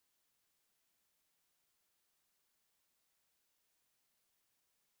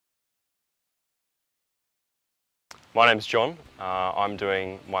My name's John. I'm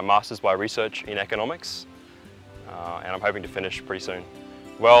doing my Masters by Research in Economics and I'm hoping to finish pretty soon.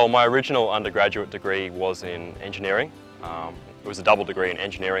 Well, my original undergraduate degree was in engineering. It was a double degree in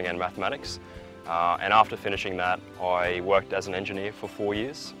engineering and mathematics. And after finishing that, I worked as an engineer for 4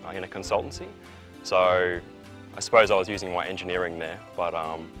 years in a consultancy. So I suppose I was using my engineering there, but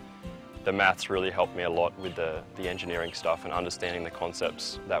the maths really helped me a lot with the engineering stuff and understanding the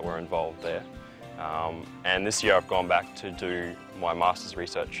concepts that were involved there. And this year I've gone back to do my master's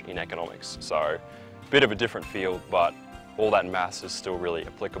research in economics. So a bit of a different field, but all that maths is still really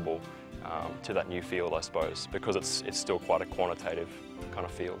applicable to that new field, I suppose, because it's still quite a quantitative kind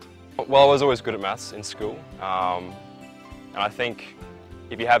of field. Well, I was always good at maths in school, and I think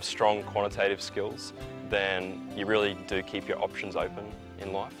if you have strong quantitative skills, then you really do keep your options open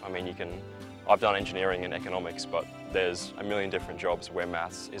in life. I mean, I've done engineering and economics, but there's a million different jobs where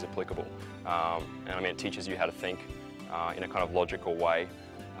maths is applicable. And I mean, it teaches you how to think in a kind of logical way,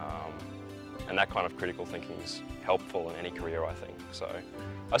 and that kind of critical thinking is helpful in any career, I think. So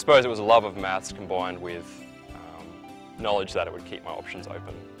I suppose it was a love of maths combined with knowledge that it would keep my options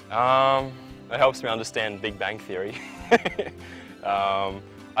open. It helps me understand Big Bang Theory.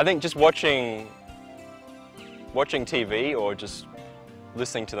 I think just watching TV or just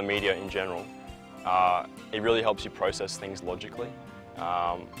listening to the media in general, it really helps you process things logically.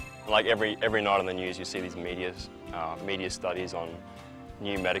 Like every night on the news you see these media studies on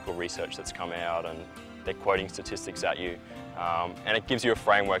new medical research that's come out, and they're quoting statistics at you, and it gives you a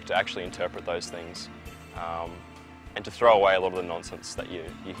framework to actually interpret those things and to throw away a lot of the nonsense that you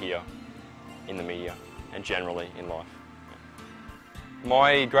hear in the media and generally in life.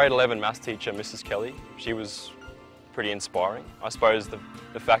 My grade 11 maths teacher, Mrs. Kelly, she was pretty inspiring. I suppose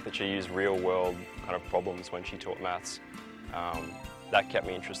the fact that she used real world kind of problems when she taught maths, that kept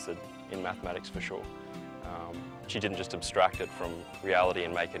me interested in mathematics for sure. She didn't just abstract it from reality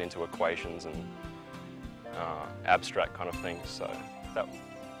and make it into equations and abstract kind of things, so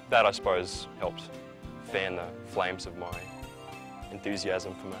that I suppose helped fan the flames of my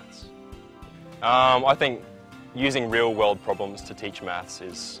enthusiasm for maths. I think using real world problems to teach maths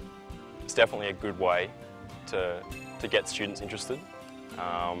is definitely a good way to get students interested.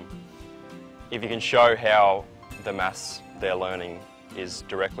 If you can show how the maths they're learning is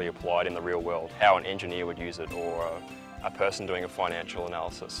directly applied in the real world, how an engineer would use it or a person doing a financial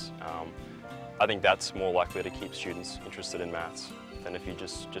analysis, I think that's more likely to keep students interested in maths than if you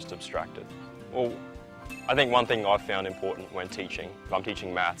just abstract it. Well, I think one thing I've found important when teaching, if I'm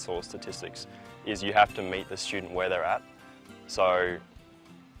teaching maths or statistics, is you have to meet the student where they're at. So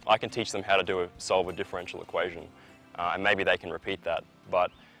I can teach them how to solve a differential equation, and maybe they can repeat that,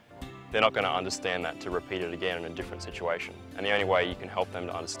 but they're not going to understand that to repeat it again in a different situation. And the only way you can help them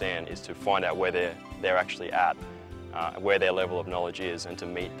to understand is to find out where they're actually at, where their level of knowledge is, and to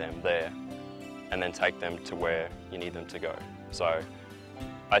meet them there, and then take them to where you need them to go. So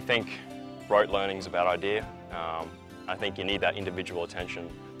I think rote learning is a bad idea. I think you need that individual attention,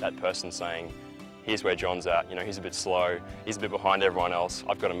 that person saying, here's where John's at, you know, he's a bit slow, he's a bit behind everyone else,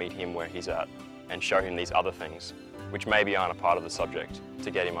 I've got to meet him where he's at and show him these other things, which maybe aren't a part of the subject, to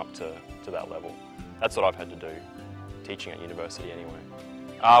get him up to that level. That's what I've had to do, teaching at university anyway.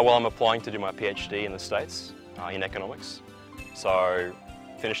 Well, I'm applying to do my PhD in the States, in economics. So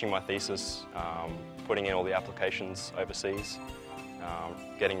finishing my thesis, putting in all the applications overseas,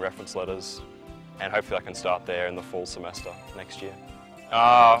 getting reference letters, and hopefully I can start there in the fall semester next year.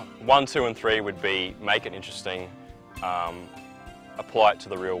 1, 2 and 3 would be make it interesting, apply it to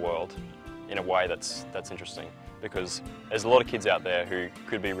the real world in a way that's interesting, because there's a lot of kids out there who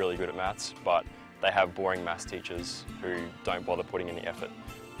could be really good at maths, but they have boring maths teachers who don't bother putting in the effort.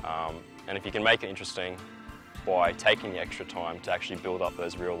 And if you can make it interesting by taking the extra time to actually build up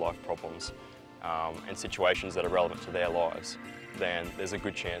those real life problems and situations that are relevant to their lives, then there's a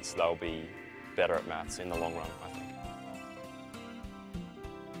good chance they'll be better at maths in the long run, I think.